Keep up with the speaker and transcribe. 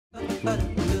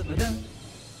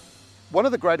One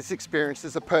of the greatest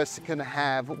experiences a person can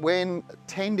have when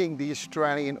attending the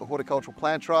Australian Horticultural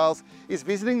Plant Trials is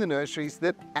visiting the nurseries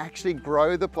that actually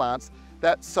grow the plants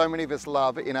that so many of us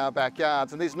love in our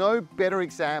backyards. And there's no better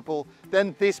example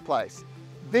than this place.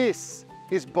 This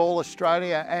is Ball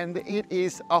Australia, and it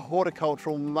is a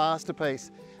horticultural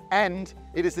masterpiece. And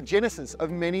it is the genesis of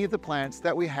many of the plants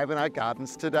that we have in our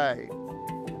gardens today.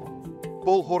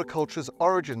 Ball Horticulture's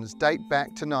origins date back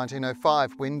to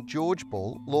 1905 when George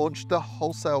Ball launched the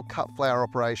wholesale cut flower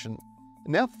operation.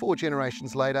 Now 4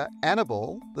 generations later, Anna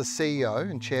Ball, the CEO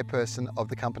and chairperson of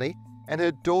the company, and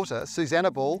her daughter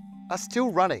Susanna Ball are still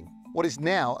running what is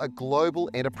now a global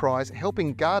enterprise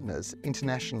helping gardeners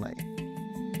internationally.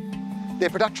 Their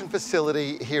production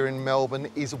facility here in Melbourne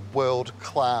is world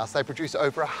class. They produce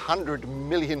over 100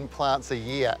 million plants a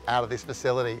year out of this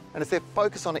facility, and it's their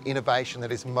focus on innovation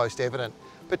that is most evident,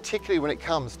 particularly when it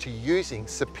comes to using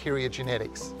superior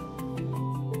genetics.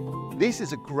 This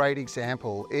is a great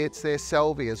example. It's their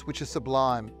Salvias, which are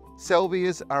sublime.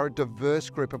 Salvias are a diverse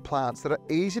group of plants that are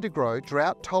easy to grow,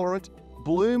 drought tolerant,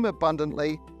 bloom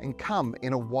abundantly, and come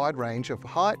in a wide range of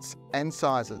heights and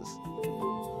sizes.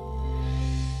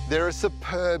 They're a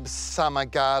superb summer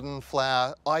garden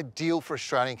flower, ideal for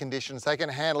Australian conditions. They can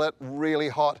handle it really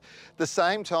hot. At the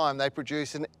same time, they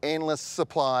produce an endless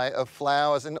supply of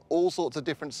flowers in all sorts of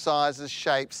different sizes,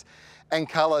 shapes, and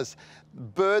colours.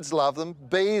 Birds love them,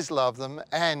 bees love them,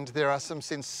 and there are some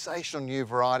sensational new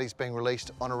varieties being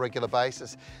released on a regular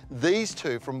basis. These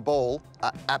two from Ball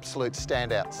are absolute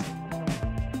standouts.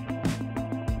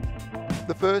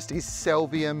 The first is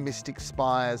Salvia Mystic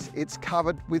Spires. It's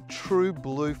covered with true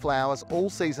blue flowers all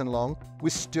season long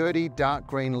with sturdy dark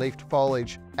green leafed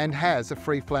foliage and has a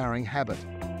free flowering habit.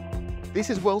 This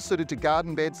is well suited to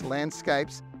garden beds,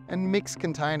 landscapes and mixed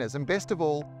containers, and best of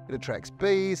all, it attracts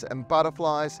bees and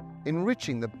butterflies,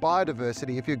 enriching the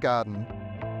biodiversity of your garden.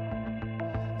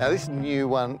 Now this new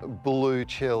one, Blue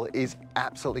Chill, is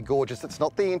absolutely gorgeous. It's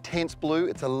not the intense blue,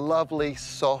 it's a lovely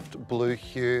soft blue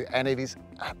hue, and it is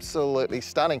absolutely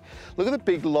stunning. Look at the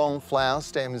big long flower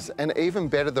stems, and even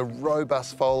better, the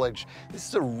robust foliage. This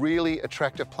is a really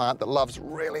attractive plant that loves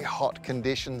really hot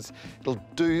conditions. It'll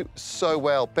do so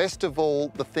well. Best of all,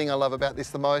 the thing I love about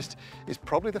this the most is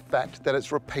probably the fact that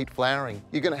it's repeat flowering.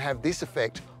 You're going to have this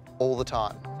effect all the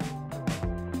time.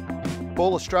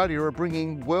 Ball Australia are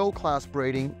bringing world-class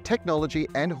breeding, technology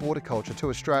and horticulture to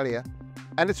Australia,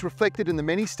 and it's reflected in the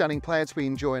many stunning plants we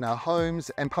enjoy in our homes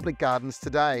and public gardens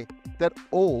today that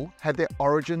all have their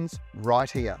origins right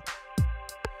here.